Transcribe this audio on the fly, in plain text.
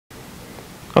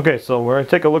Okay, so we're going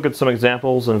to take a look at some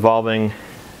examples involving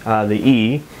the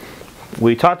e.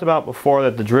 We talked about before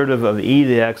that the derivative of e to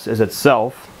the x is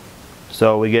itself,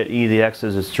 so we get e to the x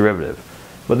as its derivative.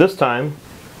 But this time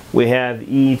we have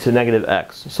e to negative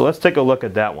x. So let's take a look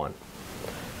at that one.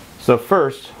 So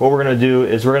first, what we're going to do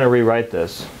is we're going to rewrite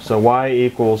this. So y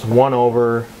equals 1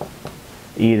 over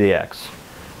e to the x.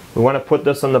 We want to put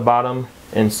this on the bottom,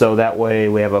 and so that way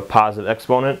we have a positive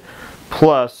exponent,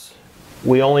 plus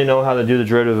we only know how to do the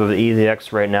derivative of the e to the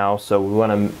x right now, so we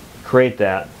want to create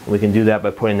that. We can do that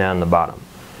by putting that on the bottom.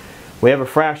 We have a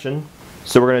fraction,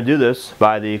 so we're going to do this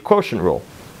by the quotient rule.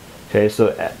 Okay,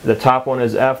 so the top one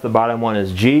is f, the bottom one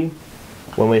is g.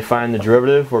 When we find the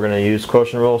derivative, we're going to use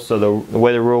quotient rule. So the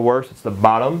way the rule works, it's the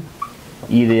bottom,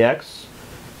 e to the x,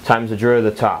 times the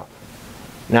derivative of the top.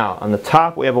 Now, on the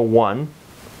top we have a 1.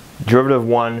 Derivative of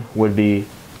 1 would be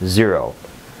 0.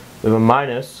 We have a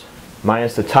minus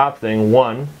the top thing,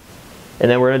 1,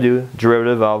 and then we're going to do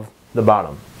derivative of the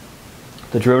bottom.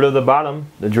 The derivative of the bottom,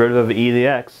 the derivative of e to the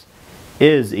x,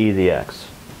 is e to the x.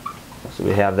 So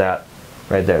we have that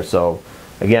right there. So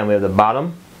again, we have the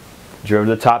bottom,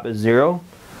 derivative of the top is 0,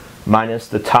 minus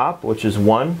the top, which is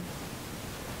 1,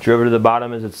 derivative of the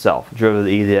bottom is itself, derivative of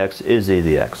the e to the x is e to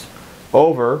the x,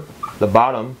 over the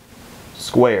bottom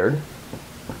squared,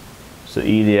 so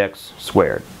e to the x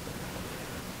squared.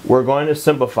 We're going to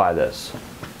simplify this.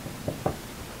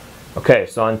 Okay,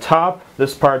 so on top,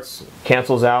 this part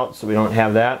cancels out, so we don't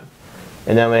have that.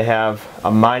 And then we have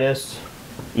a minus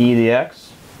e to the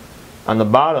x. On the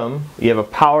bottom, you have a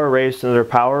power raised to another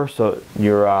power, so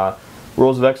your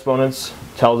rules of exponents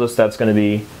tells us that's going to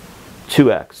be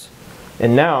 2x.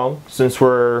 And now, since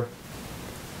we're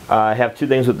have two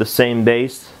things with the same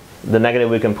base, the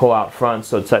negative we can pull out front,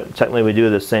 so technically we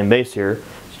do the same base here.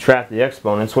 Subtract the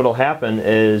exponents, what will happen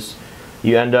is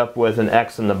you end up with an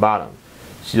x in the bottom.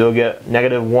 So you'll get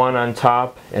negative 1 on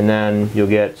top, and then you'll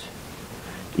get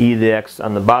e to the x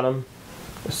on the bottom.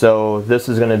 So this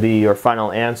is going to be your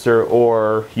final answer,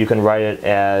 or you can write it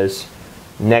as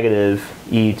negative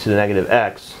e to the negative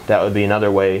x. That would be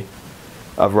another way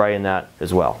of writing that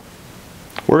as well.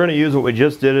 We're going to use what we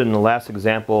just did in the last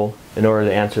example in order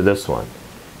to answer this one.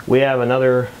 We have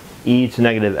another e to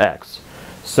negative x.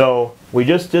 So we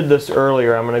just did this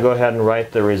earlier. I'm going to go ahead and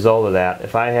write the result of that.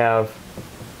 If I have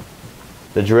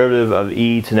the derivative of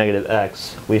e to negative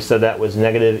x, we said that was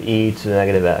negative e to the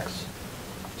negative x.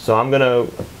 So I'm going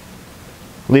to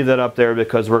leave that up there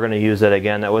because we're going to use that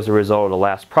again. That was the result of the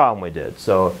last problem we did.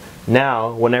 So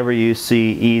now, whenever you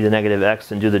see e to the negative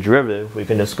x and do the derivative, we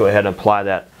can just go ahead and apply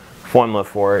that formula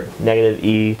for it, negative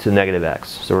e to the negative x.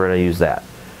 So we're going to use that.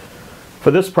 For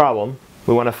this problem,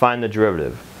 we want to find the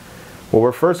derivative. What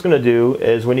we're first going to do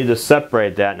is we need to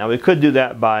separate that. Now we could do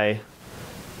that by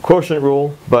quotient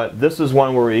rule, but this is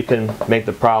one where we can make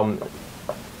the problem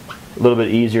a little bit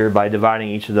easier by dividing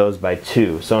each of those by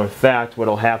 2. So in fact, what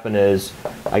will happen is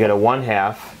I get a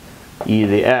 1/2 e to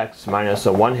the x minus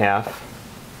a 1/2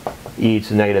 e to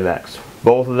the negative x.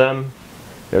 Both of them,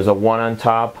 there's a 1 on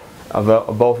top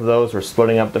of both of those. We're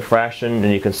splitting up the fraction,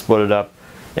 and you can split it up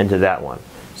into that one.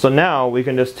 So now we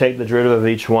can just take the derivative of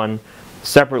each one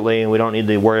separately, and we don't need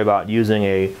to worry about using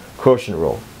a quotient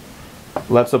rule.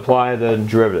 Let's apply the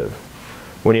derivative.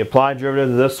 When you apply derivative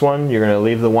to this one, you're going to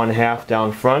leave the 1/2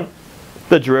 down front.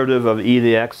 The derivative of e to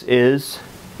the x is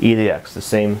e to the x, the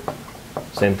same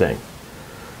thing.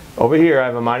 Over here I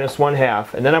have a minus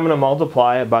 1/2, and then I'm going to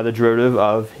multiply it by the derivative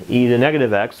of e to the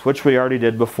negative x, which we already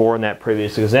did before in that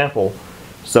previous example.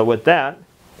 So with that,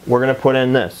 we're going to put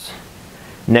in this,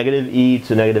 negative e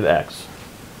to negative x.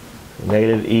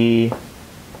 Negative e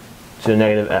to the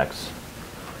negative x.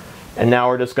 And now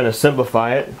we're just going to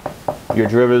simplify it. Your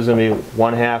derivative is going to be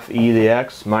 1/2 e to the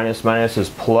x, minus is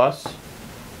plus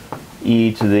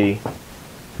e to the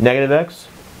negative x.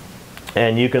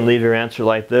 And you can leave your answer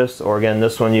like this, or again,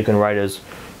 this one you can write as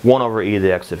 1 over e to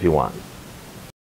the x if you want.